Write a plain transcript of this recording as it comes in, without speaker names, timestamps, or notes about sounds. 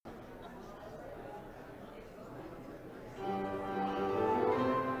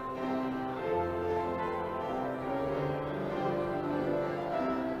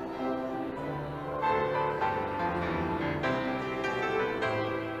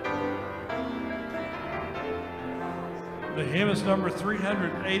The hymn is number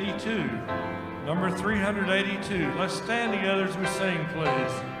 382. Number 382. Let's stand together as we sing,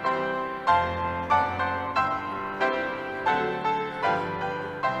 please.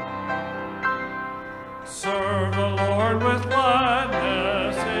 Serve the Lord with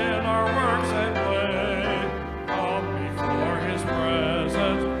gladness in our works and play. Come before his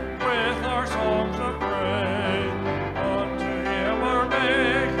presence with our songs of praise. Unto him our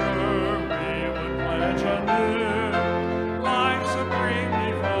Maker we would pledge anew, like supreme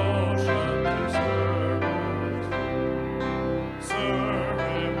devotion to service. Serve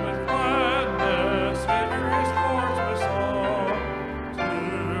him with gladness, enter his courts with song. To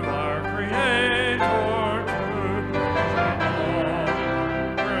our Creator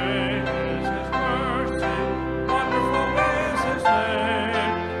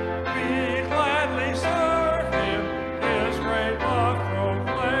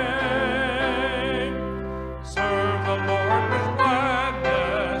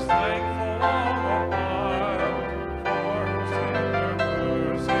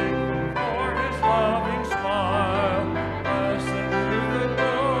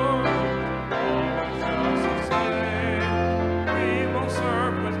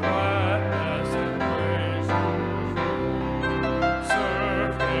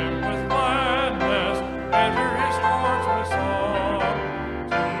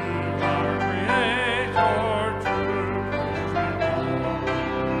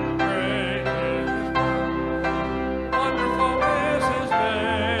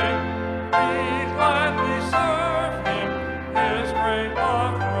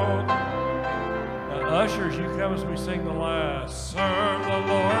ushers, you come as we sing the last. Serve the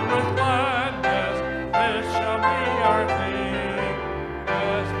Lord with gladness, this shall be our theme,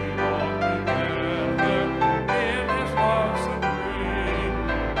 as we walk together in his love supreme.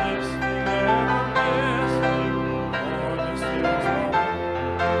 Listening, ever listening, for the still small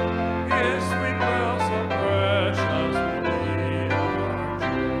his sweet will so precious will be our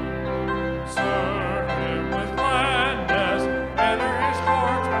joy. Serve him with gladness, enter his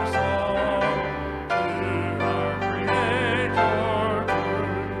courts with song.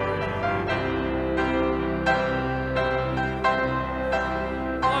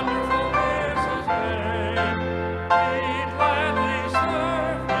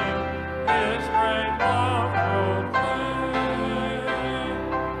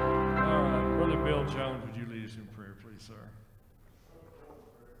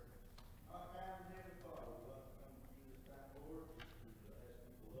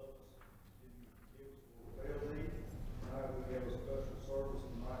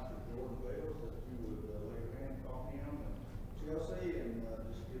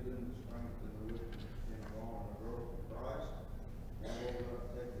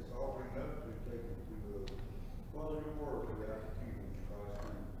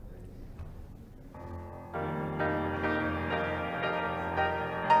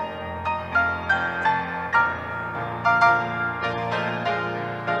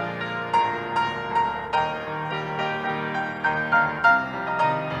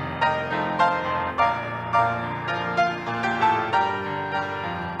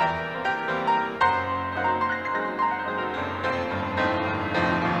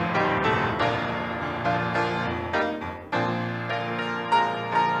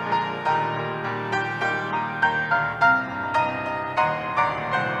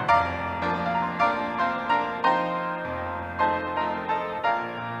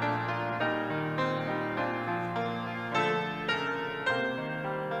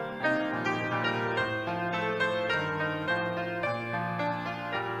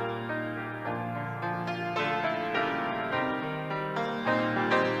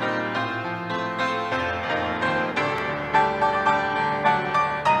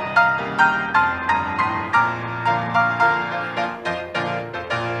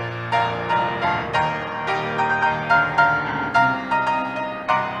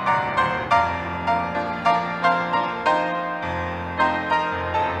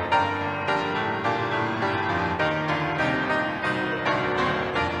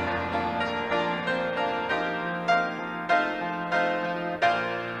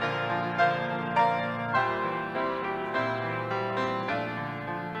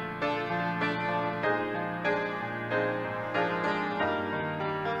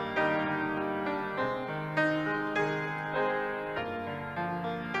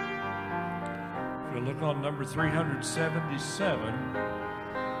 Look on number 377.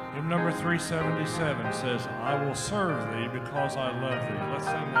 Hymn number 377 says, I will serve thee because I love thee. Let's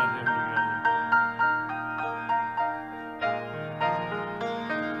sing that hymn together.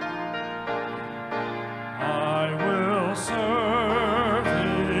 I will serve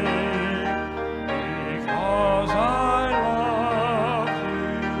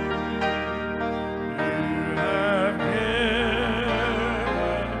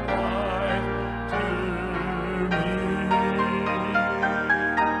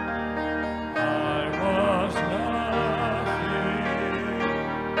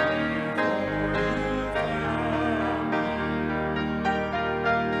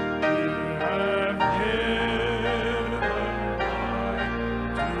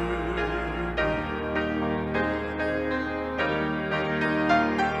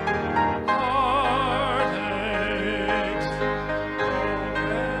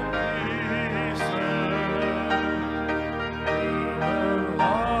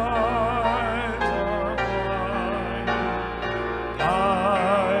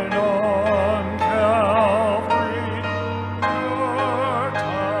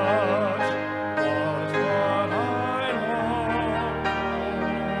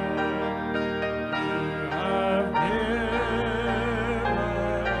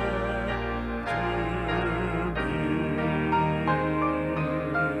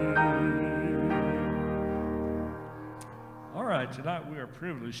tonight we are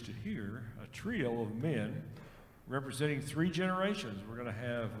privileged to hear a trio of men representing 3 generations. We're going to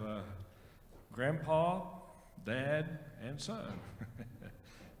have Grandpa, Dad, and son.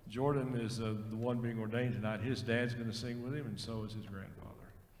 Jordan is the one being ordained tonight. His dad's going to sing with him, and so is his grandfather.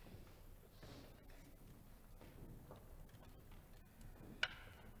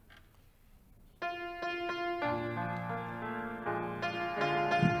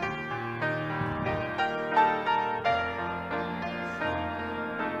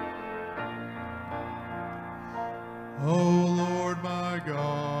 Oh Lord my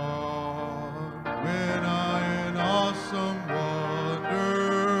God, when I in awesome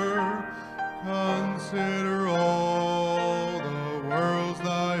wonder consider all the worlds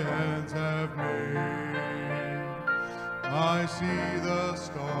thy hands have made, I see the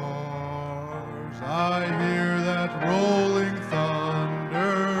stars, I hear that rolling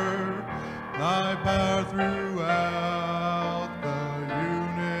thunder, thy power throughout the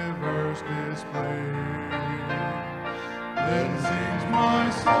universe displayed. Then sings my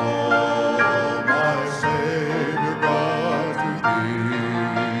soul, my Savior God, to thee.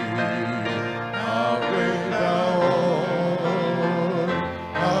 How great thou art,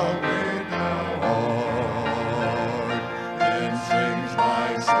 how great thou art. Then sings my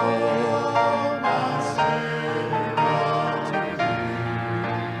soul, my Savior God, to thee.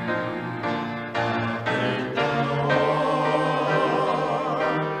 How great thou art,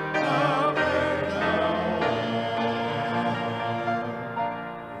 how great thou art.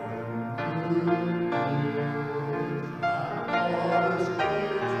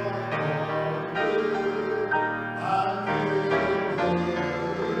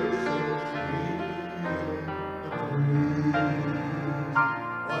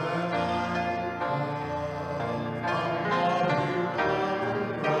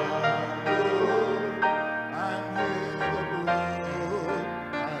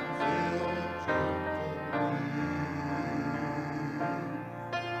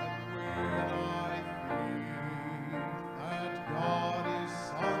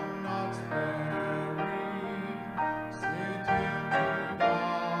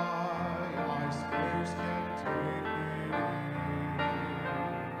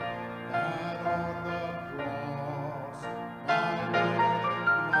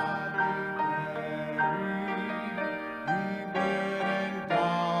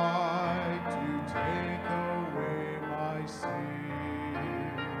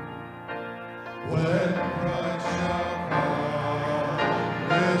 When Christ shall come,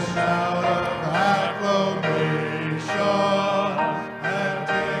 with shout of acclamation, and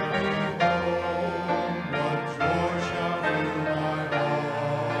take me home, what joy shall fill my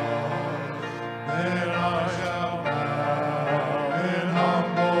heart? Then I shall bow in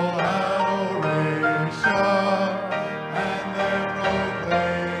humble adoration, and then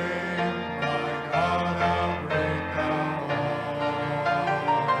proclaim, my God, how great thou art.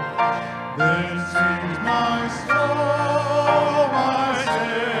 Then sings my soul, my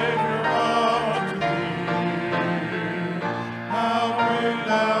Savior, unto thee. How great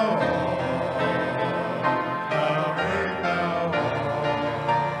thou art, how great thou art.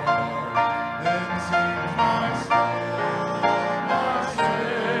 Then sings my soul, my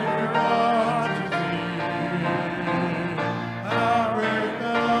Savior, unto thee. How great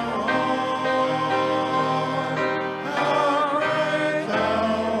thou art, how great thou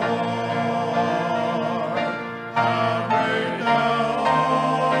art. How great thou art, how great thou art.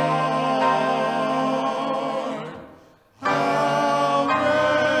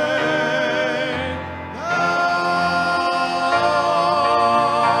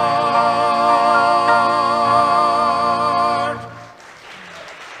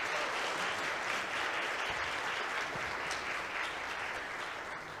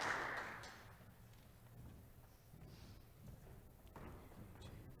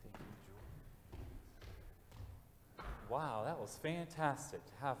 Wow, that was fantastic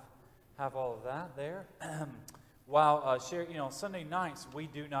to have all of that there. Wow, Sherry, Sunday nights we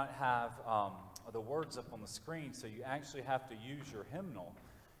do not have the words up on the screen, so you actually have to use your hymnal.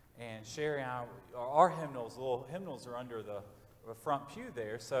 And Sherry and our hymnals, little hymnals are under the front pew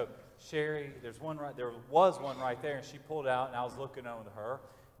there. So Sherry, there was one right there, and she pulled it out, and I was looking over to her.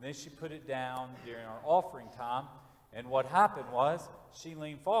 And then she put it down during our offering time. And what happened was she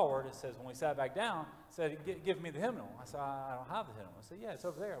leaned forward and says, when we sat back down, said, give me the hymnal. I said, I don't have the hymnal. I said, yeah, it's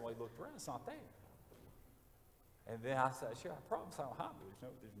over there. And we looked around, it's not there. And then I said, sure, I promise I don't have it.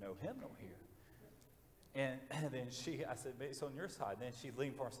 There's no hymnal here. And then I said, maybe it's on your side. And then she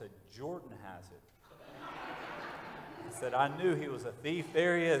leaned forward and said, Jordan has it. I said, I knew he was a thief.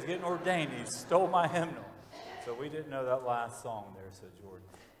 There he is, getting ordained. He stole my hymnal. So So we didn't know that last song there, said Jordan.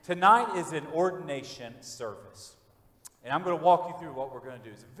 Tonight is an ordination service. And I'm going to walk you through what we're going to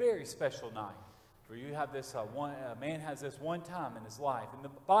do. It's a very special night where you have this, a man has this one time in his life. In the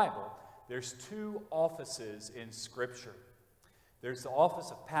Bible, there's two offices in Scripture. There's the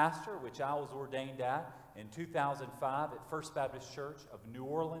office of pastor, which I was ordained at in 2005 at First Baptist Church of New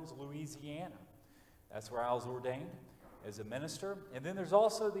Orleans, Louisiana. That's where I was ordained as a minister. And then there's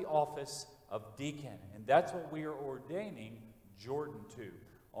also the office of deacon, and that's what we are ordaining Jordan to.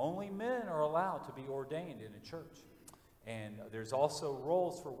 Only men are allowed to be ordained in a church. And there's also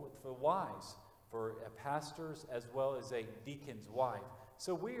roles for wives, for pastors as well as a deacon's wife.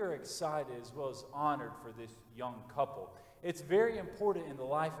 So we are excited as well as honored for this young couple. It's very important in the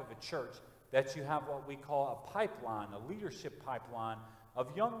life of a church that you have what we call a pipeline, a leadership pipeline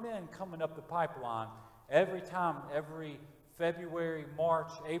of young men coming up the pipeline every time, every February,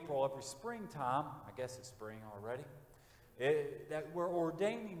 March, April, every springtime. I guess it's spring already. That we're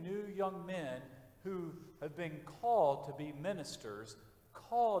ordaining new young men who have been called to be ministers,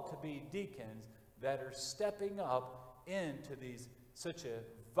 called to be deacons, that are stepping up into such a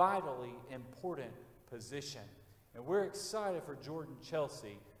vitally important position. And we're excited for Jordan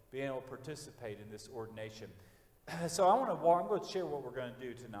Chelsea being able to participate in this ordination. So I'm going to share what we're going to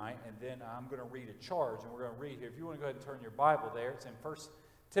do tonight, and then I'm going to read a charge, and we're going to read here. If you want to go ahead and turn your Bible there, it's in 1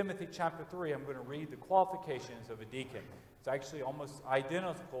 Timothy chapter 3. I'm going to read the qualifications of a deacon. It's actually almost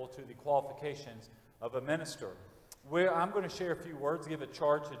identical to the qualifications of a minister. I'm going to share a few words, give a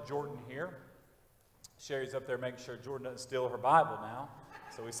charge to Jordan here. Sherry's up there making sure Jordan doesn't steal her Bible now.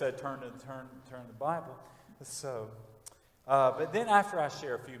 So we said turn the Bible. So, but then after I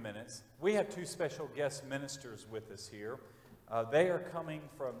share a few minutes, we have two special guest ministers with us here. They are coming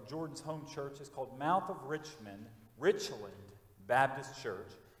from Jordan's home church. It's called Mouth of Richland Baptist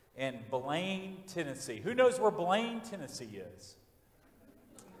Church in Blaine, Tennessee. Who knows where Blaine, Tennessee is?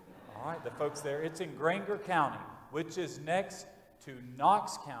 All right, the folks there. It's in Granger County, which is next to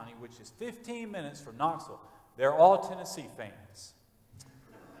Knox County, which is 15 minutes from Knoxville. They're all Tennessee fans.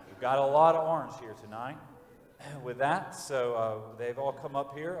 We've got a lot of orange here tonight with that. So they've all come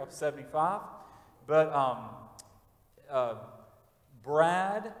up here, up 75. But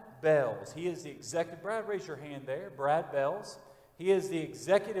Brad Bells, he is the executive. Brad, raise your hand there. Brad Bells. He is the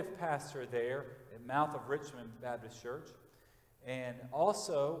executive pastor there at Mouth of Richland Baptist Church. And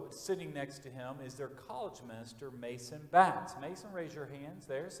also sitting next to him is their college minister, Mason Batts. Mason, raise your hands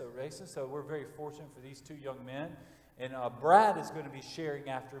there. So Mason, we're very fortunate for these two young men. And Brad is going to be sharing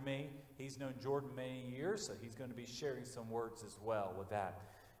after me. He's known Jordan many years, so he's going to be sharing some words as well with that.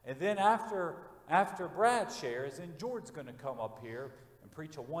 And then after Brad shares, then Jordan's going to come up here and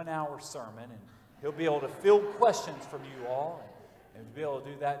preach a 1-hour sermon, and he'll be able to field questions from you all and be able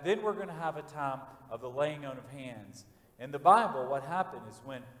to do that. Then we're going to have a time of the laying on of hands. In the Bible, what happened is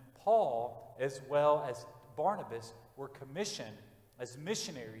when Paul, as well as Barnabas, were commissioned as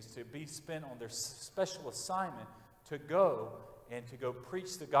missionaries to be spent on their special assignment to go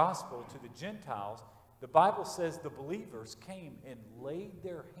preach the gospel to the Gentiles, the Bible says the believers came and laid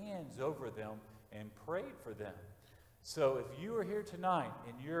their hands over them and prayed for them. So if you are here tonight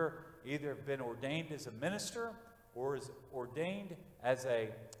and you're either been ordained as a minister or is ordained as a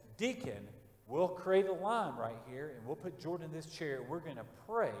deacon, we'll create a line right here, and we'll put Jordan in this chair, and we're going to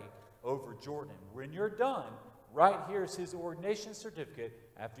pray over Jordan. When you're done, right here is his ordination certificate.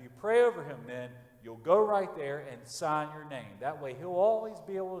 After you pray over him, then you'll go right there and sign your name. That way, he'll always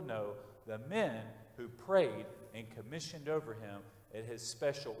be able to know the men who prayed and commissioned over him at his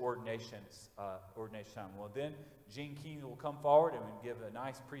special ordination time. Well, then Gene Keene will come forward and give a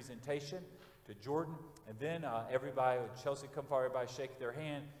nice presentation to Jordan, and then everybody, Chelsea, come forward, everybody shake their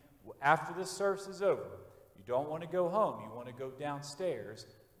hand. After this service is over, you don't want to go home. You want to go downstairs.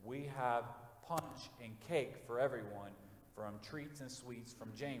 We have punch and cake for everyone, from treats and sweets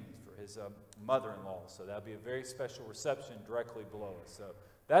from James for his mother-in-law. So that'll be a very special reception directly below us. So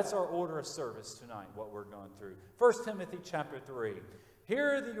that's our order of service tonight, what we're going through. 1 Timothy chapter 3.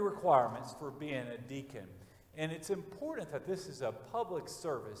 Here are the requirements for being a deacon. And it's important that this is a public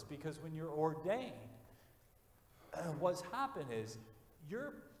service, because when you're ordained, what's happened is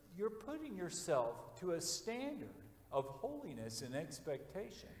you're putting yourself to a standard of holiness and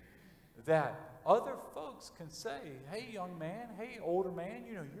expectation that other folks can say, hey, young man, hey, older man,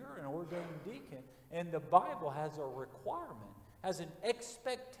 you're an ordained deacon. And the Bible has a requirement, has an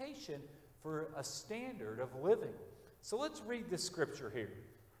expectation for a standard of living. So let's read this scripture here.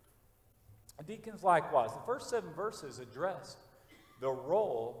 Deacons likewise. The first 7 verses address the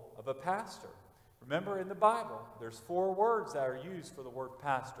role of a pastor. Remember, in the Bible, there's 4 words that are used for the word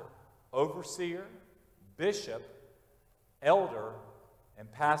pastor: overseer, bishop, elder,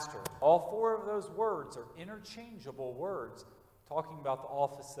 and pastor. All four of those words are interchangeable words talking about the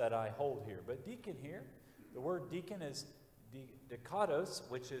office that I hold here. But deacon here, the word deacon is dikatos,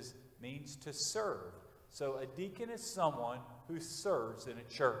 which means to serve. So a deacon is someone who serves in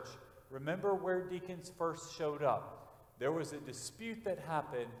a church. Remember where deacons first showed up. There was a dispute that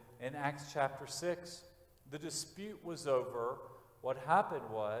happened in Acts chapter 6. The dispute was over. What happened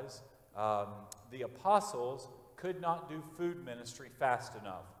was the apostles could not do food ministry fast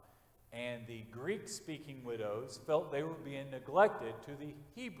enough. And the Greek-speaking widows felt they were being neglected to the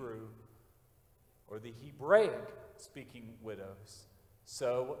Hebrew or the Hebraic-speaking widows.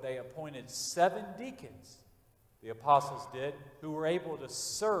 So they appointed 7 deacons, the apostles did, who were able to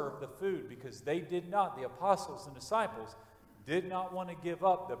serve the food because they did not, the apostles and disciples, did not want to give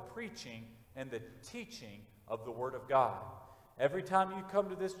up the preaching and the teaching of the Word of God. Every time you come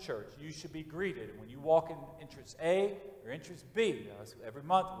to this church, you should be greeted. When you walk in entrance A or entrance B, every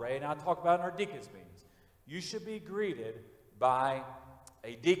month, Ray and I talk about in our deacons meetings, you should be greeted by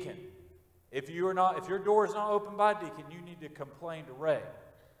a deacon. If your door is not open by a deacon, you need to complain to Ray.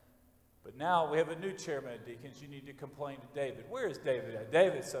 But now we have a new chairman of deacons. You need to complain to David. Where is David at?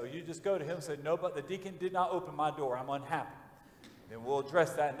 David, so you just go to him and say, no, but the deacon did not open my door. I'm unhappy. Then we'll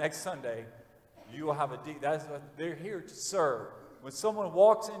address that next Sunday. You will have a deacon. That's what they're here to serve. When someone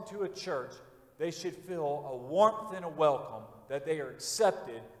walks into a church, they should feel a warmth and a welcome, that they are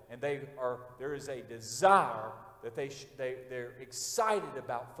accepted, and there is a desire that they're excited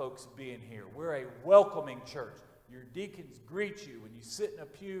about folks being here. We're a welcoming church. Your deacons greet you. When you sit in a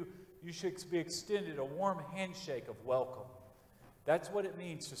pew, you should be extended a warm handshake of welcome. That's what it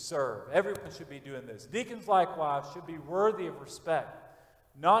means to serve. Everyone should be doing this. Deacons, likewise, should be worthy of respect,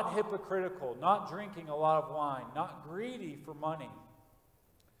 not hypocritical, not drinking a lot of wine, not greedy for money.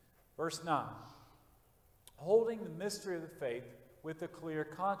 Verse 9, holding the mystery of the faith with a clear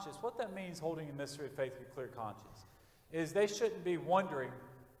conscience. What that means, holding the mystery of faith with a clear conscience, is they shouldn't be wondering,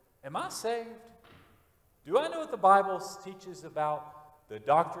 am I saved? Do I know what the Bible teaches about the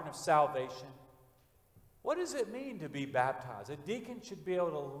doctrine of salvation? What does it mean to be baptized? A deacon should be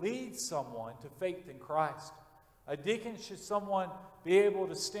able to lead someone to faith in Christ. A deacon should someone be able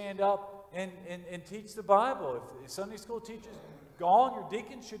to stand up and teach the Bible. If Sunday school teacher's gone, your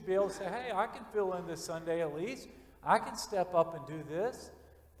deacon should be able to say, hey, I can fill in this Sunday at least. I can step up and do this.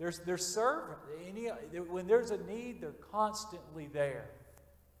 They're serving. When there's a need, they're constantly there.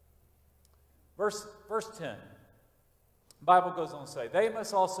 Verse 10. The Bible goes on to say, they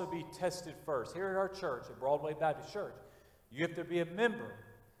must also be tested first. Here at our church, at Broadway Baptist Church, you have to be a member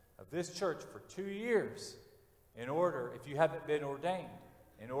of this church for 2 years in order, if you haven't been ordained,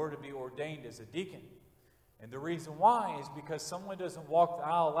 in order to be ordained as a deacon. And the reason why is because someone doesn't walk the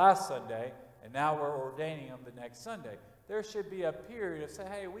aisle last Sunday, and now we're ordaining them the next Sunday. There should be a period of say,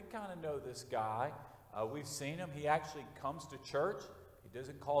 hey, we kind of know this guy. We've seen him. He actually comes to church. He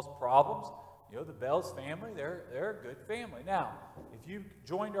doesn't cause problems. You know, the Bells family, they're a good family. Now, if you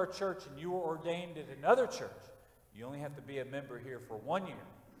joined our church and you were ordained at another church, you only have to be a member here for 1 year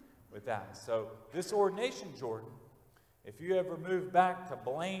with that. So this ordination, Jordan, if you ever move back to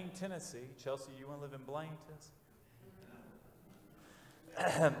Blaine, Tennessee, Chelsea, you want to live in Blaine, Tennessee?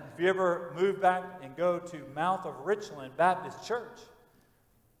 If you ever move back and go to Mouth of Richland Baptist Church,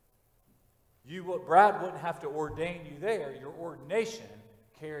 Brad wouldn't have to ordain you there. Your ordination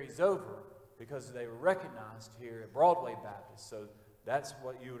carries over because they were recognized here at Broadway Baptist. So that's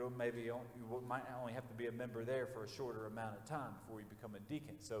what you might only have to be a member there for a shorter amount of time before you become a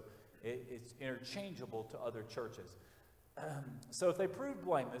deacon. So it's interchangeable to other churches. So if they prove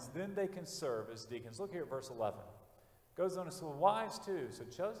blameless, then they can serve as deacons. Look here at verse 11. Goes on to say, wives too, so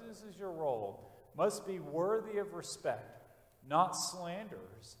chosen, this is your role, must be worthy of respect, not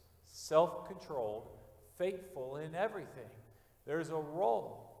slanderers, self-controlled, faithful in everything. There's a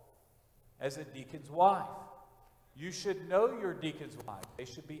role as a deacon's wife. You should know your deacon's wife. They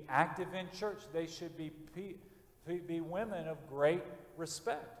should be active in church. They should be women of great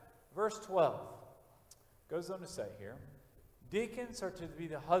respect. Verse 12 goes on to say here, deacons are to be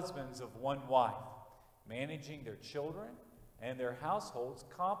the husbands of one wife, managing their children and their households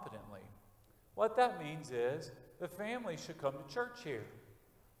competently. What that means is the family should come to church here.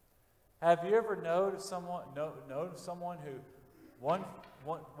 Have you ever known of someone who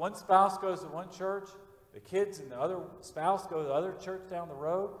one spouse goes to one church, the kids and the other spouse go to the other church down the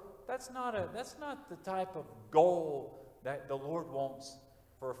road? That's not the type of goal that the Lord wants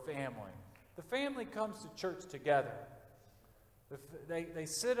for a family. The family comes to church together. They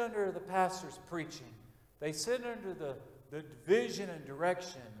sit under the pastor's preaching. They sit under the vision and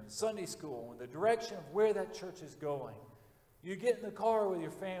direction in Sunday school and the direction of where that church is going. You get in the car with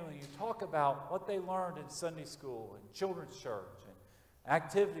your family, you talk about what they learned in Sunday school and children's church and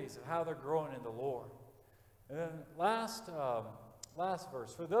activities of how they're growing in the Lord. And then last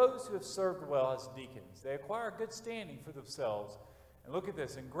verse, for those who have served well as deacons, they acquire good standing for themselves. And look at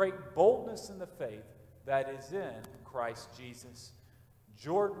this, and great boldness in the faith that is in Christ Jesus.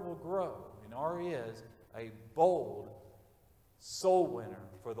 Jordan will grow and already is a bold soul winner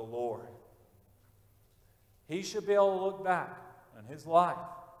for the Lord. He should be able to look back on his life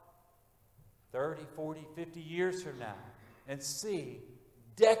 30, 40, 50 years from now and see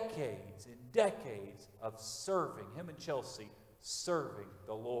decades and decades of serving, him and Chelsea, serving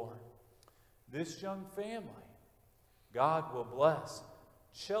the Lord. This young family, God will bless.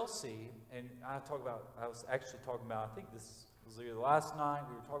 Chelsea, and I was actually talking about, I think this was either last night,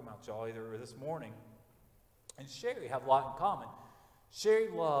 we were talking about y'all either this morning, and Sherry have a lot in common. Sherry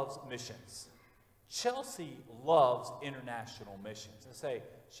loves missions. Chelsea loves international missions. I say,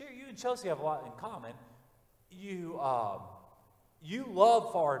 Sherry, you and Chelsea have a lot in common. You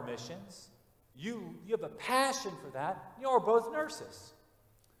love foreign missions. You have a passion for that. You are both nurses.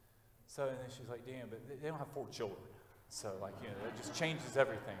 So and then she's like, damn, but they don't have 4 children. So it just changes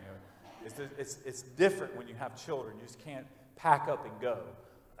everything. It's different when you have children. You just can't pack up and go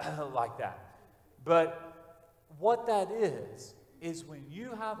like that. But what that is when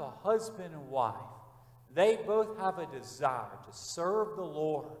you have a husband and wife, they both have a desire to serve the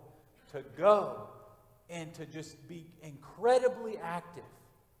Lord, to go and to just be incredibly active.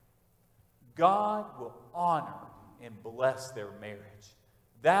 God will honor and bless their marriage.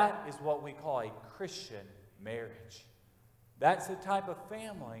 That is what we call a Christian marriage. That's the type of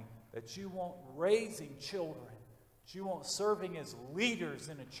family that you want raising children, that you want serving as leaders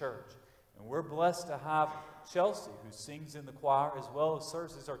in a church. And we're blessed to have Chelsea, who sings in the choir, as well as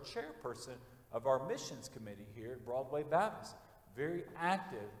serves as our chairperson of our missions committee here at Broadway Baptist. Very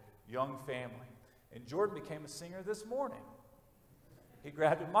active young family. And Jordan became a singer this morning. He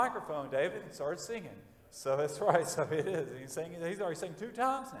grabbed a microphone, David, and started singing. So that's right. So it is. He's already sang 2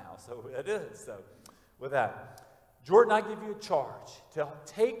 times now. So it is. So with that, Jordan, I give you a charge to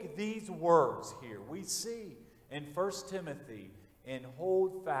take these words here we see in 1 Timothy and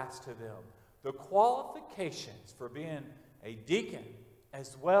hold fast to them. The qualifications for being a deacon,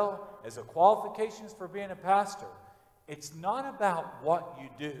 as well as the qualifications for being a pastor, it's not about what you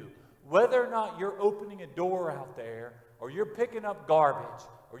do. Whether or not you're opening a door out there, or you're picking up garbage,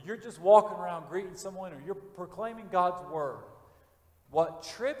 or you're just walking around greeting someone, or you're proclaiming God's word. What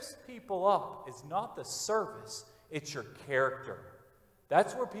trips people up is not the service, it's your character.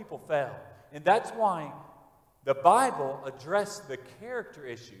 That's where people fail. And that's why the Bible addressed the character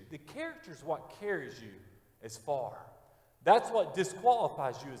issue. The character is what carries you as far. That's what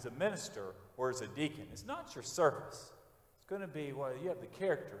disqualifies you as a minister or as a deacon. It's not your service. It's going to be whether you have the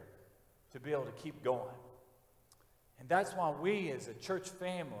character to be able to keep going. And that's why we as a church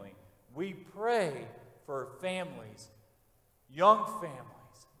family, we pray for families, young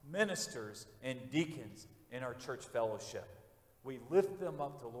families, ministers, and deacons in our church fellowship. We lift them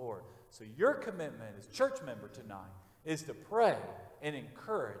up to the Lord. So your commitment as church member tonight is to pray and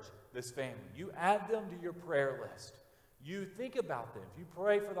encourage this family. You add them to your prayer list. You think about them. If you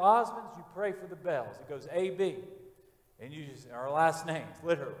pray for the Osmonds, you pray for the Bells. It goes A-B. And you just, our last names,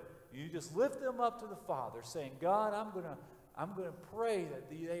 literally. You just lift them up to the Father, saying, God, I'm gonna pray that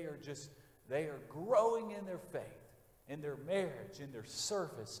they are growing in their faith, in their marriage, in their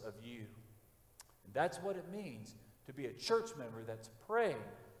service of you. And that's what it means to be a church member that's praying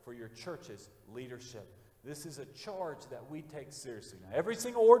for your church's leadership. This is a charge that we take seriously. Now, every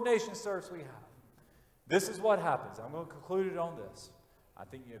single ordination service we have, this is what happens. I'm going to conclude it on this. I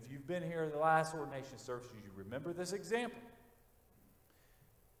think if you've been here at the last ordination service, you remember this example.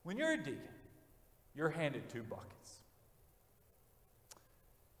 When you're a deacon, you're handed 2 buckets.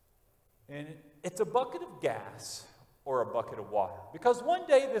 And it's a bucket of gas or a bucket of water. Because one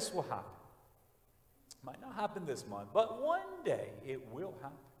day this will happen. It might not happen this month, but one day it will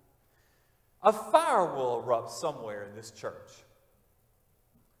happen. A fire will erupt somewhere in this church.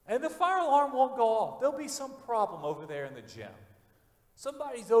 And the fire alarm won't go off. There'll be some problem over there in the gym.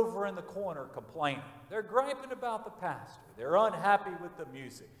 Somebody's over in the corner complaining. They're griping about the pastor. They're unhappy with the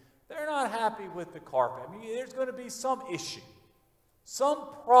music. They're not happy with the carpet. I mean, there's going to be some issue. Some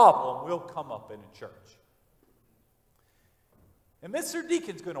problem will come up in a church. And Mr.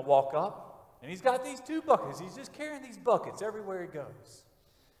 Deacon's going to walk up, and he's got these 2 buckets. He's just carrying these buckets everywhere he goes.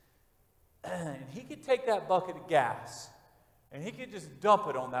 And he could take that bucket of gas, And he could just dump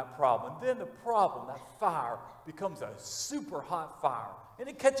it on that problem. And then the problem, that fire, becomes a super hot fire. And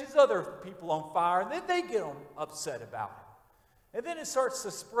it catches other people on fire, and then they get upset about it. And then it starts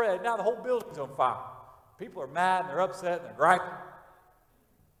to spread. Now the whole building's on fire. People are mad, and they're upset, and they're griping.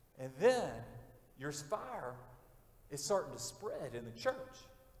 And then your fire is starting to spread in the church.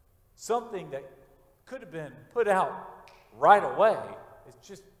 Something that could have been put out right away is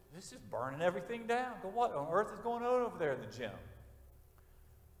just, this is burning everything down. But what on earth is going on over there in the gym?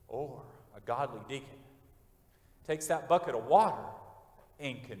 Or a godly deacon takes that bucket of water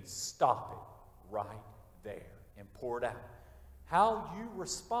and can stop it right there and pour it out. How you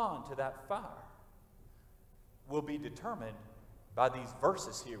respond to that fire will be determined by these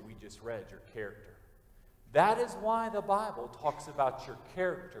verses here we just read, your character. That is why the Bible talks about your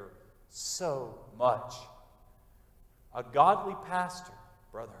character so much. A godly pastor,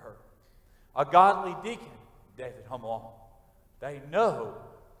 Brother Hurt, a godly deacon, David Humlong, they know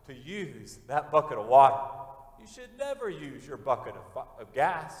to use that bucket of water. You should never use your bucket of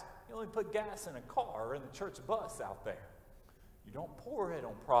gas. You only put gas in a car or in the church bus out there. You don't pour it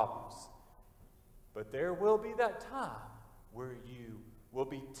on problems. But there will be that time where you will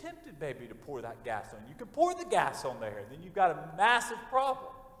be tempted maybe to pour that gas on. You can pour the gas on there, and then you've got a massive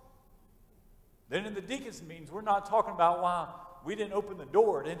problem. Then in the deacons' meetings, we're not talking about why we didn't open the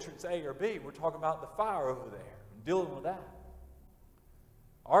door at entrance A or B. We're talking about the fire over there and dealing with that.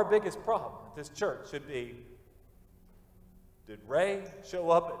 Our biggest problem at this church should be, did Ray show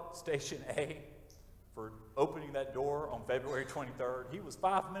up at Station A for opening that door on February 23rd? He was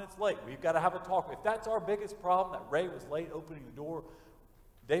 5 minutes late. We've got to have a talk. If that's our biggest problem, that Ray was late opening the door,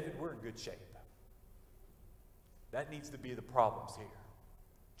 David, we're in good shape. That needs to be the problems here.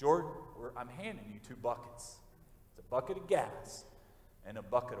 Jordan, I'm handing you 2 buckets. It's a bucket of gas and a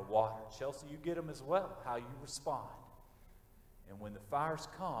bucket of water. Chelsea, you get them as well, how you respond. And when the fires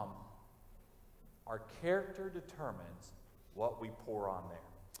come, our character determines what we pour on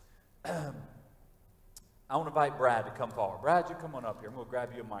there. I want to invite Brad to come forward. Brad, you come on up here. I'm going to grab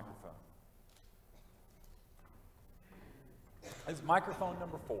you a microphone. This is microphone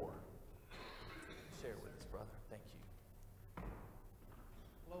number 4. Share with us, brother. Thank you.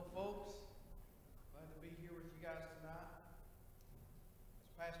 Hello, folks. Glad to be here with you guys tonight.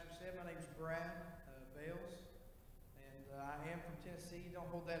 As Pastor said, my name is Brad Bales, and I am from Tennessee. Don't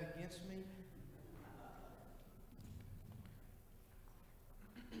hold that against me.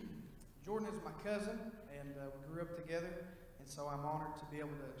 Jordan is my cousin, and we grew up together, and so I'm honored to be able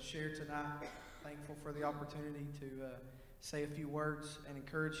to share tonight. Thankful for the opportunity to say a few words and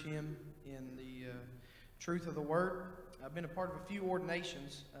encourage him in the truth of the Word. I've been a part of a few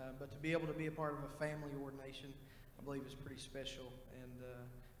ordinations, but to be able to be a part of a family ordination, I believe is pretty special, and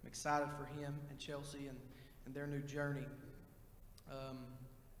I'm excited for him and Chelsea and their new journey.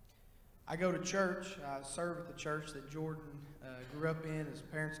 I go to church. I serve at the church that Jordan grew up in. His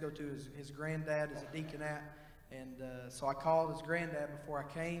parents go to. His granddad is a deacon at. And so I called his granddad before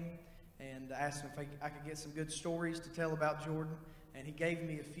I came and asked him if I could get some good stories to tell about Jordan. And he gave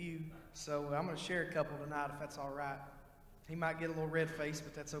me a few. So I'm going to share a couple tonight if that's all right. He might get a little red face,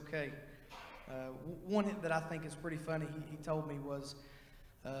 but that's okay. One that I think is pretty funny, he told me was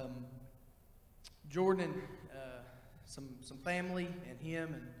Jordan, some family and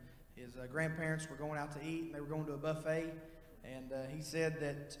him and his grandparents were going out to eat, and they were going to a buffet. And he said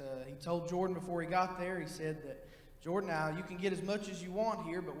that he told Jordan before he got there, he said that, Jordan, now you can get as much as you want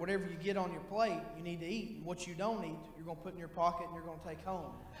here, but whatever you get on your plate, you need to eat. And what you don't eat, you're going to put in your pocket and you're going to take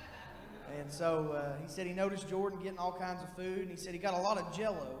home. And so he said he noticed Jordan getting all kinds of food, and he said he got a lot of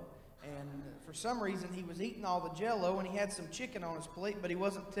Jell-O. And for some reason, he was eating all the Jell-O, and he had some chicken on his plate, but he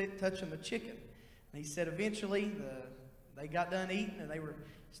wasn't touching the chicken. And he said eventually they got done eating, and they were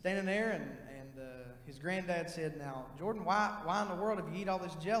standing there, and his granddad said, now, Jordan, why in the world have you eat all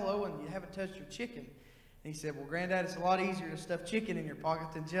this Jell-O and you haven't touched your chicken? And he said, well, Granddad, it's a lot easier to stuff chicken in your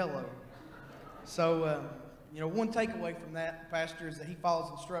pocket than Jell-O. So, one takeaway from that, Pastor, is that he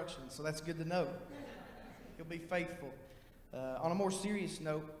follows instructions, so that's good to know. He'll be faithful. On a more serious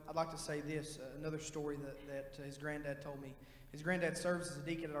note, I'd like to say this, another story that his granddad told me. His granddad serves as a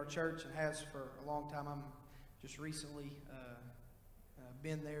deacon at our church and has for a long time. I'm just recently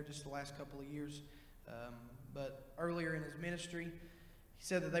been there just the last couple of years. But earlier in his ministry, he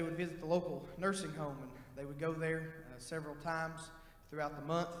said that they would visit the local nursing home, and they would go there several times throughout the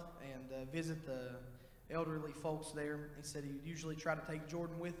month and visit the elderly folks there. He said he would usually try to take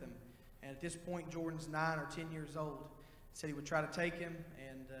Jordan with him. And at this point, Jordan's 9 or 10 years old. He said he would try to take him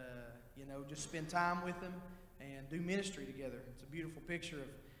and, just spend time with him and do ministry together. It's a beautiful picture of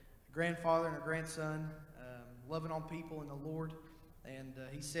a grandfather and a grandson loving on people in the Lord. And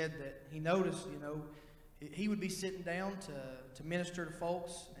he said that he noticed, he would be sitting down to minister to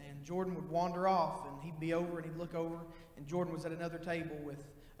folks, and Jordan would wander off, and he'd be over and he'd look over, and Jordan was at another table with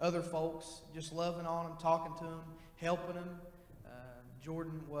other folks, just loving on them, talking to them, helping them.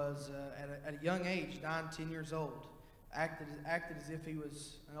 Jordan was, at a young age, 9, 10 years old, acted as if he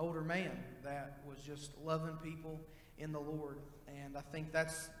was an older man that was just loving people in the Lord. And I think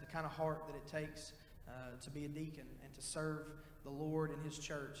that's the kind of heart that it takes to be a deacon and to serve the Lord in His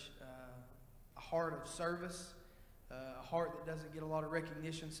church. A heart of service, a heart that doesn't get a lot of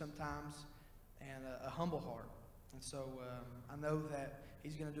recognition sometimes, and a humble heart. And so I know that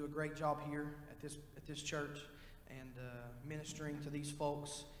he's going to do a great job here at this church and ministering to these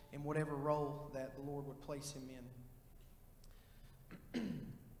folks in whatever role that the Lord would place him in.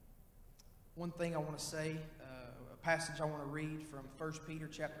 One thing I want to say, a passage I want to read from 1 Peter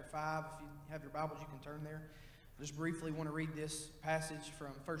chapter 5. If you have your Bibles, you can turn there. I just briefly want to read this passage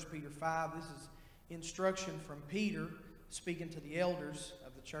from 1 Peter 5. This is instruction from Peter speaking to the elders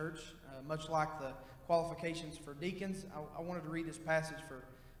of the church, much like the qualifications for deacons. I wanted to read this passage for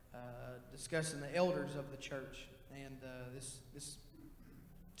discussing the elders of the church. And this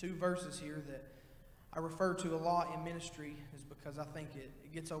 2 verses here that I refer to a lot in ministry is because I think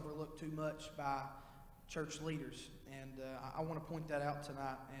it gets overlooked too much by church leaders. And I want to point that out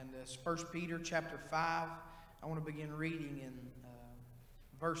tonight. And it's 1 Peter chapter 5. I want to begin reading in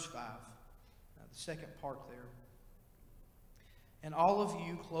verse 5, the second part there. And all of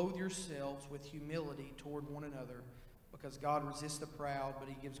you clothe yourselves with humility toward one another, because God resists the proud, but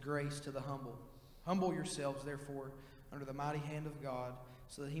He gives grace to the humble. Humble yourselves, therefore, under the mighty hand of God,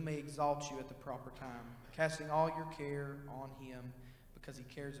 so that He may exalt you at the proper time, casting all your care on Him, because He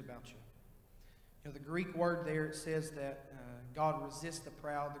cares about you. The Greek word there, it says that God resists the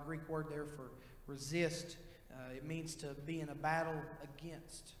proud. The Greek word there for resist, it means to be in a battle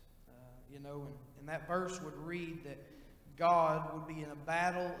against. And that verse would read that God would be in a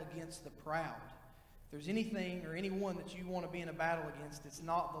battle against the proud. If there's anything or anyone that you want to be in a battle against, it's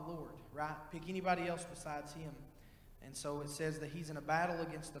not the Lord, right? Pick anybody else besides Him. And so it says that He's in a battle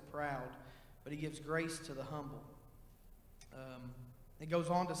against the proud, but He gives grace to the humble. It goes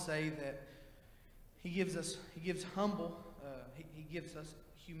on to say that He gives us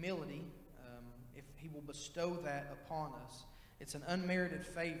humility. If He will bestow that upon us, it's an unmerited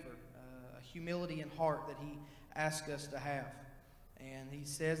favor, a humility in heart that He asks us to have. And He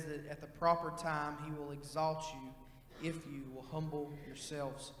says that at the proper time He will exalt you if you will humble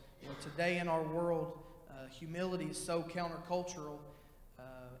yourselves. Today in our world, humility is so countercultural.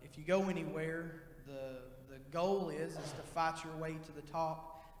 If you go anywhere, the goal is to fight your way to the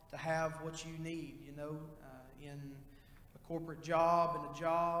top, to have what you need. In a corporate job,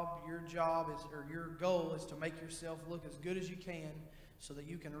 your goal is to make yourself look as good as you can, so that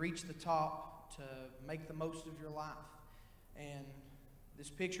you can reach the top to make the most of your life. And this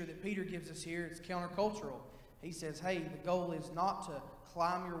picture that Peter gives us here, it's countercultural. He says, hey, the goal is not to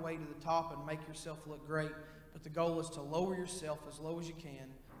climb your way to the top and make yourself look great, but the goal is to lower yourself as low as you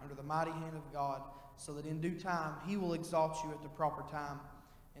can under the mighty hand of God, so that in due time He will exalt you at the proper time.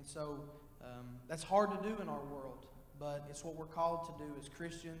 And so that's hard to do in our world, but it's what we're called to do as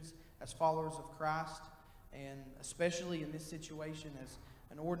Christians, as followers of Christ, and especially in this situation as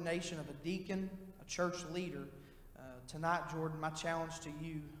an ordination of a deacon, a church leader. Tonight, Jordan, my challenge to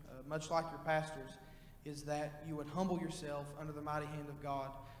you, much like your pastors, is that you would humble yourself under the mighty hand of God.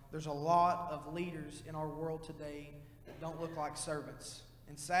 There's a lot of leaders in our world today that don't look like servants.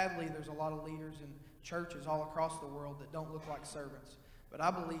 And sadly, there's a lot of leaders in churches all across the world that don't look like servants. But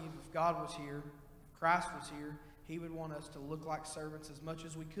I believe if God was here, if Christ was here, He would want us to look like servants as much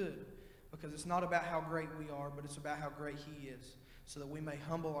as we could. Because it's not about how great we are, but it's about how great He is, so that we may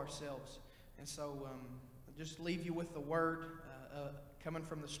humble ourselves. And so just leave you with the word coming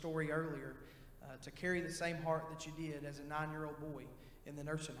from the story earlier, to carry the same heart that you did as a 9-year-old boy in the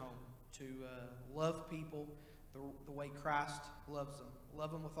nursing home, to love people the way Christ loves them.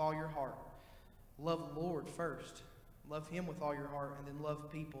 Love them with all your heart. Love the Lord first. Love Him with all your heart, and then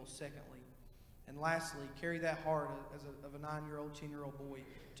love people secondly. And lastly, carry that heart of a 9-year-old, 10-year-old boy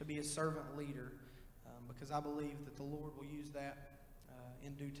to be a servant leader, because I believe that the Lord will use that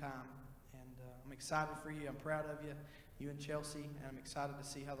in due time. And I'm excited for you. I'm proud of you and Chelsea, and I'm excited to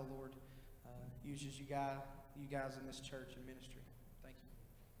see how the Lord uses you guys in this church and ministry. Thank you.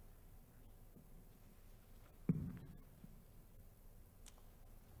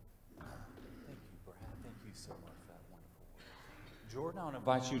 Thank you, Brad. Thank you so much for that wonderful word. Jordan, I want to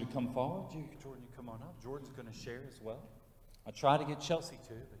invite you to come forward. Jordan, you come on up. Jordan's going to share as well. I tried to get Chelsea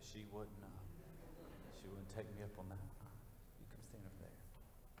to, but she wouldn't take me up on that? You come stand up there.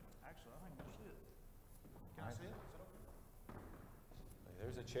 Actually, I think that's it. Can I Alright. sit? Is that okay?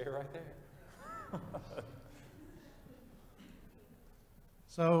 There's a chair right there.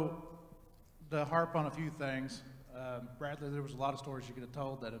 So, to harp on a few things, Bradley, there was a lot of stories you could have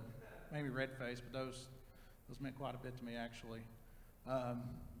told that have made me red-faced, but those meant quite a bit to me, actually.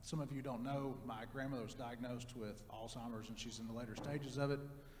 Some of you don't know, my grandmother was diagnosed with Alzheimer's, and she's in the later stages of it.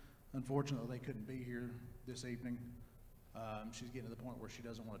 Unfortunately, they couldn't be here this evening. She's getting to the point where she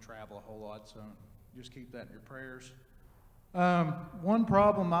doesn't want to travel a whole lot, so just keep that in your prayers. One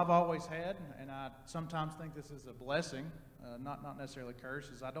problem I've always had, and I sometimes think this is a blessing, not necessarily a curse,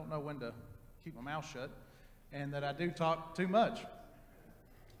 is I don't know when to keep my mouth shut, and that I do talk too much.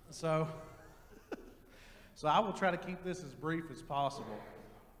 So I will try to keep this as brief as possible.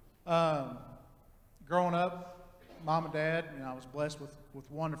 Growing up, mom and dad, I was blessed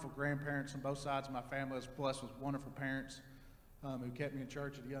with wonderful grandparents on both sides of my family. I was blessed with wonderful parents who kept me in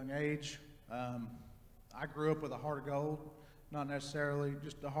church at a young age. I grew up with a heart of gold, not necessarily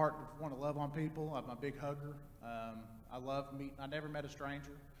just a heart to want to love on people. I'm a big hugger. I love meeting. I never met a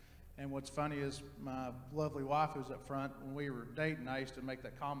stranger. And what's funny is my lovely wife who's up front, when we were dating, I used to make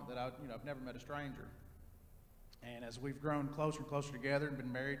that comment that I've never met a stranger. And as we've grown closer and closer together and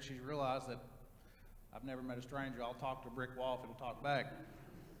been married, she's realized that I've never met a stranger. I'll talk to a brick wall if it'll talk back.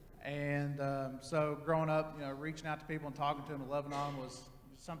 And so growing up, reaching out to people and talking to them and loving on them was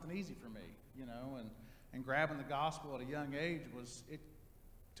something easy for me, and grabbing the gospel at a young age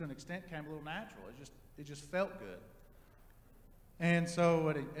to an extent, came a little natural. It just felt good. And so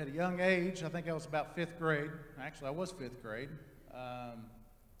at a young age, I think I was about fifth grade. Actually, I was fifth grade. I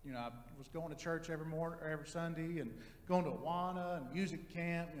was going to church every Sunday, and going to Awana and music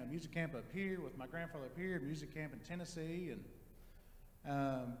camp. Music camp up here with my grandfather up here, music camp in Tennessee,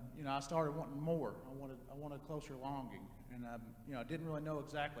 and I started wanting more. I wanted closer longing, and I didn't really know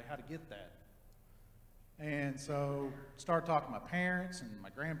exactly how to get that. And so started talking to my parents and my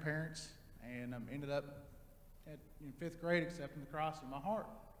grandparents, and ended up in fifth grade accepting the cross in my heart,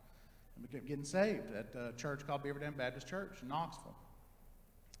 and began getting saved at a church called Beaver Dam Baptist Church in Knoxville.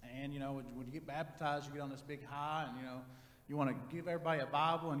 And when you get baptized, you get on this big high, and you want to give everybody a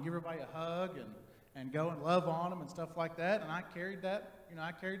Bible and give everybody a hug and go and love on them and stuff like that. And I carried that,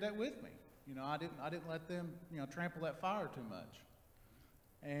 with me. I didn't let them trample that fire too much.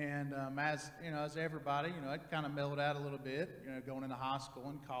 And as everybody, it kind of mellowed out a little bit, going into high school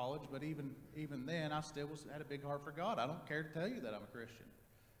and college. But even then, I still had a big heart for God. I don't care to tell you that I'm a Christian.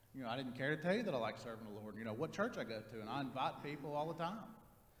 I didn't care to tell you that I like serving the Lord. What church I go to, and I invite people all the time.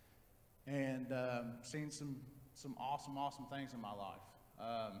 And seen some awesome things in my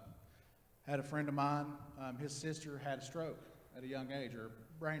life. Had a friend of mine, his sister had a stroke at a young age, or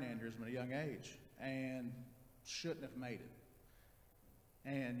brain aneurysm at a young age, and shouldn't have made it.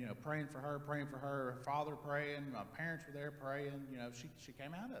 And praying for her, her father praying, my parents were there praying. She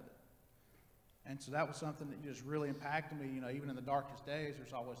came out of it. And so that was something that just really impacted me. Even in the darkest days,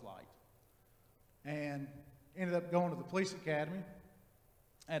 there's always light. And ended up going to the police academy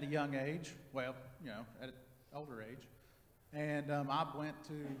at a young age, at an older age, and I went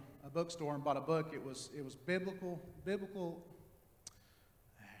to a bookstore and bought a book. It was biblical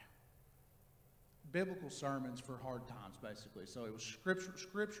sermons for hard times, basically. So it was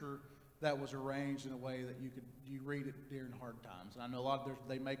scripture that was arranged in a way that you read it during hard times. And I know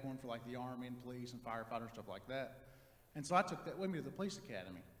they make one for like the Army and police and firefighters, stuff like that. And so I took that with me to the police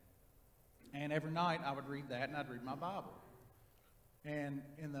academy, and every night I would read that, and I'd read my Bible. And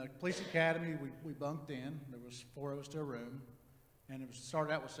in the police academy, we bunked in. There was 4 of us to a room, and it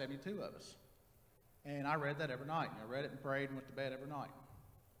started out with 72 of us. And I read that every night. I read it and prayed and went to bed every night.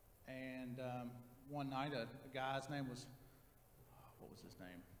 And one night, a guy's name was, what was his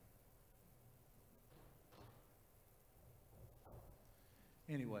name?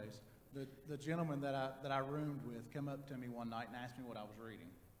 Anyways, the gentleman that I roomed with came up to me one night and asked me what I was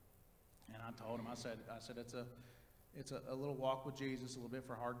reading. And I told him, I said it's a little walk with Jesus, a little bit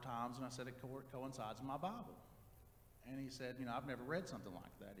for hard times, and I said it coincides with my Bible. And he said, I've never read something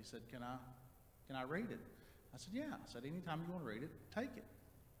like that. He said, can I read it? I said, yeah. I said, anytime you want to read it, take it.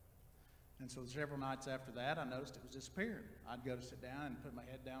 And so several nights after that, I noticed it was disappearing. I'd go to sit down and put my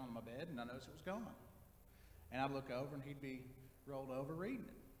head down on my bed, and I noticed it was gone. And I'd look over, and he'd be rolled over reading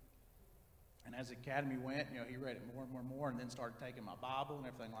it. And as the academy went, he read it more and more and more, and then started taking my Bible and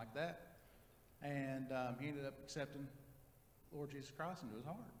everything like that. And he ended up accepting Lord Jesus Christ into his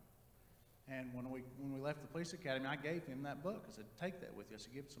heart. And when we left the police academy, I gave him that book. I said, take that with you. I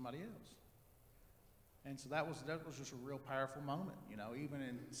said, give it to somebody else. And so that was just a real powerful moment, you know, even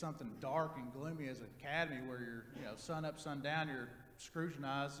in something dark and gloomy as an academy where you're, you know, sun up, sun down, you're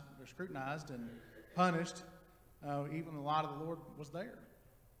scrutinized and punished. Even a lot of the Lord was there.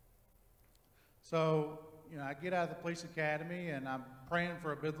 So, you know, I get out of the police academy and I'm praying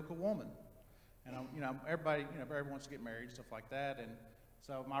for a biblical woman. And everybody wants to get married, stuff like that. And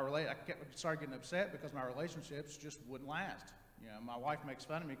so I started getting upset because my relationships just wouldn't last. You know, my wife makes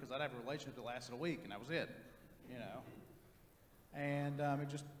fun of me because I'd have a relationship that lasted a week, and that was it. You know, and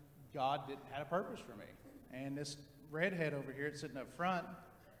God had a purpose for me. And this redhead over here, that's sitting up front,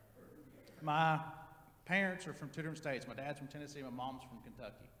 my parents are from two different states. My dad's from Tennessee, my mom's from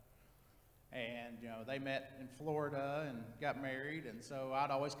Kentucky. And, you know, they met in Florida and got married, and so I'd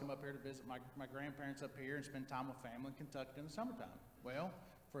always come up here to visit my grandparents up here and spend time with family in Kentucky in the summertime. Well,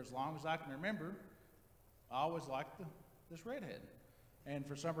 for as long as I can remember, I always liked this redhead. And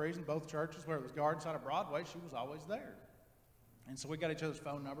for some reason, both churches, where it was Gardenside or Broadway, she was always there. And so we got each other's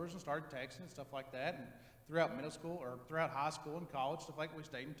phone numbers and started texting and stuff like that. And throughout middle school, or throughout high school and college, stuff like that, we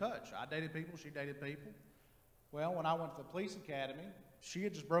stayed in touch. I dated people, she dated people. Well, when I went to the police academy, she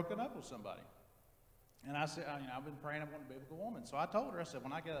had just broken up with somebody. And I said, I've been praying I want a biblical woman. So I told her, I said,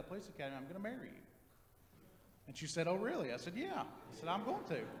 when I get out of the police academy, I'm going to marry you. And she said, oh, really? I said, yeah. I said, I'm going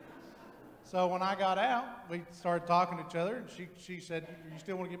to. So when I got out, we started talking to each other, and she said, you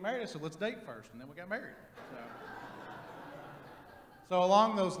still want to get married? I said, let's date first. And then we got married. So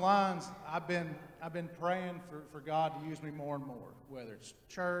along those lines, I've been praying for God to use me more and more, whether it's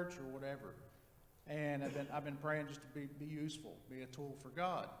church or whatever. And I've been praying just to be useful, be a tool for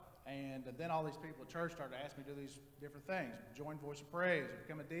God. And then all these people at church started to ask me to do these different things, join Voice of Praise, or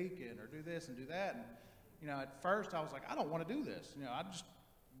become a deacon, or do this and do that. And, you know, at first I was like, I don't want to do this. You know,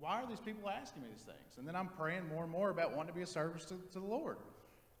 why are these people asking me these things? And then I'm praying more and more about wanting to be a service to the Lord.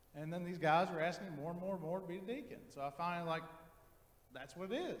 And then these guys are asking me more and more and more to be a deacon. So I finally, that's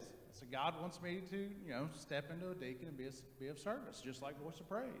what it is. So God wants me to, you know, step into a deacon and be of service, just like Voice of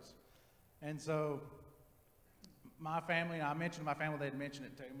Praise. And so my family, I mentioned my family, they'd mentioned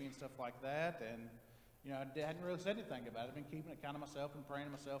it to me and stuff like that. And, you know, I hadn't really said anything about it. I've been keeping it kind of myself and praying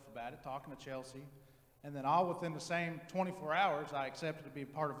to myself about it, talking to Chelsea. And then all within the same 24 hours, I accepted to be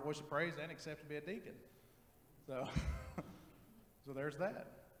part of Voice of Praise and accepted to be a deacon. So, so there's that.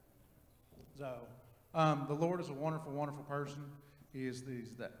 So, the Lord is a wonderful, wonderful person. He's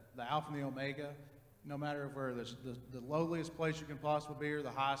the Alpha and the Omega. No matter where the lowliest place you can possibly be or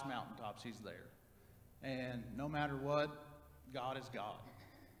the highest mountaintops, He's there. And no matter what, God is God.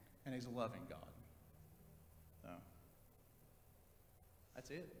 And He's a loving God. So,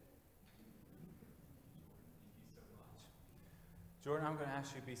 that's it. Jordan, I'm going to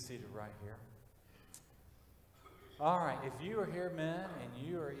ask you to be seated right here. All right, if you are here, men, and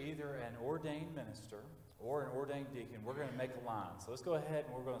you are either an ordained minister or an ordained deacon, we're going to make a line. So let's go ahead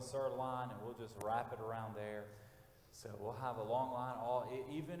and we're going to start a line, and we'll just wrap it around there. So we'll have a long line.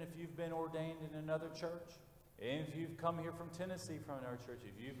 Even if you've been ordained in another church, and if you've come here from Tennessee from another church,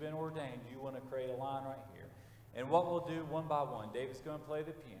 if you've been ordained, you want to create a line right here. And what we'll do one by one, David's going to play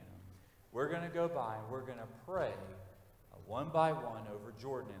the piano. We're going to go by and we're going to pray one by one over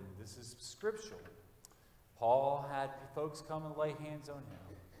Jordan. And this is scriptural. Paul had folks come and lay hands on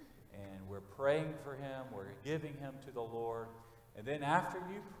him. And we're praying for him. We're giving him to the Lord. And then after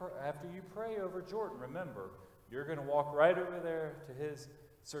you pray over Jordan, remember, you're going to walk right over there to his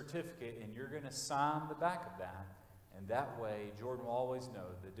certificate and you're going to sign the back of that. And that way, Jordan will always know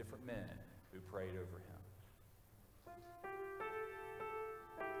the different men who prayed over him.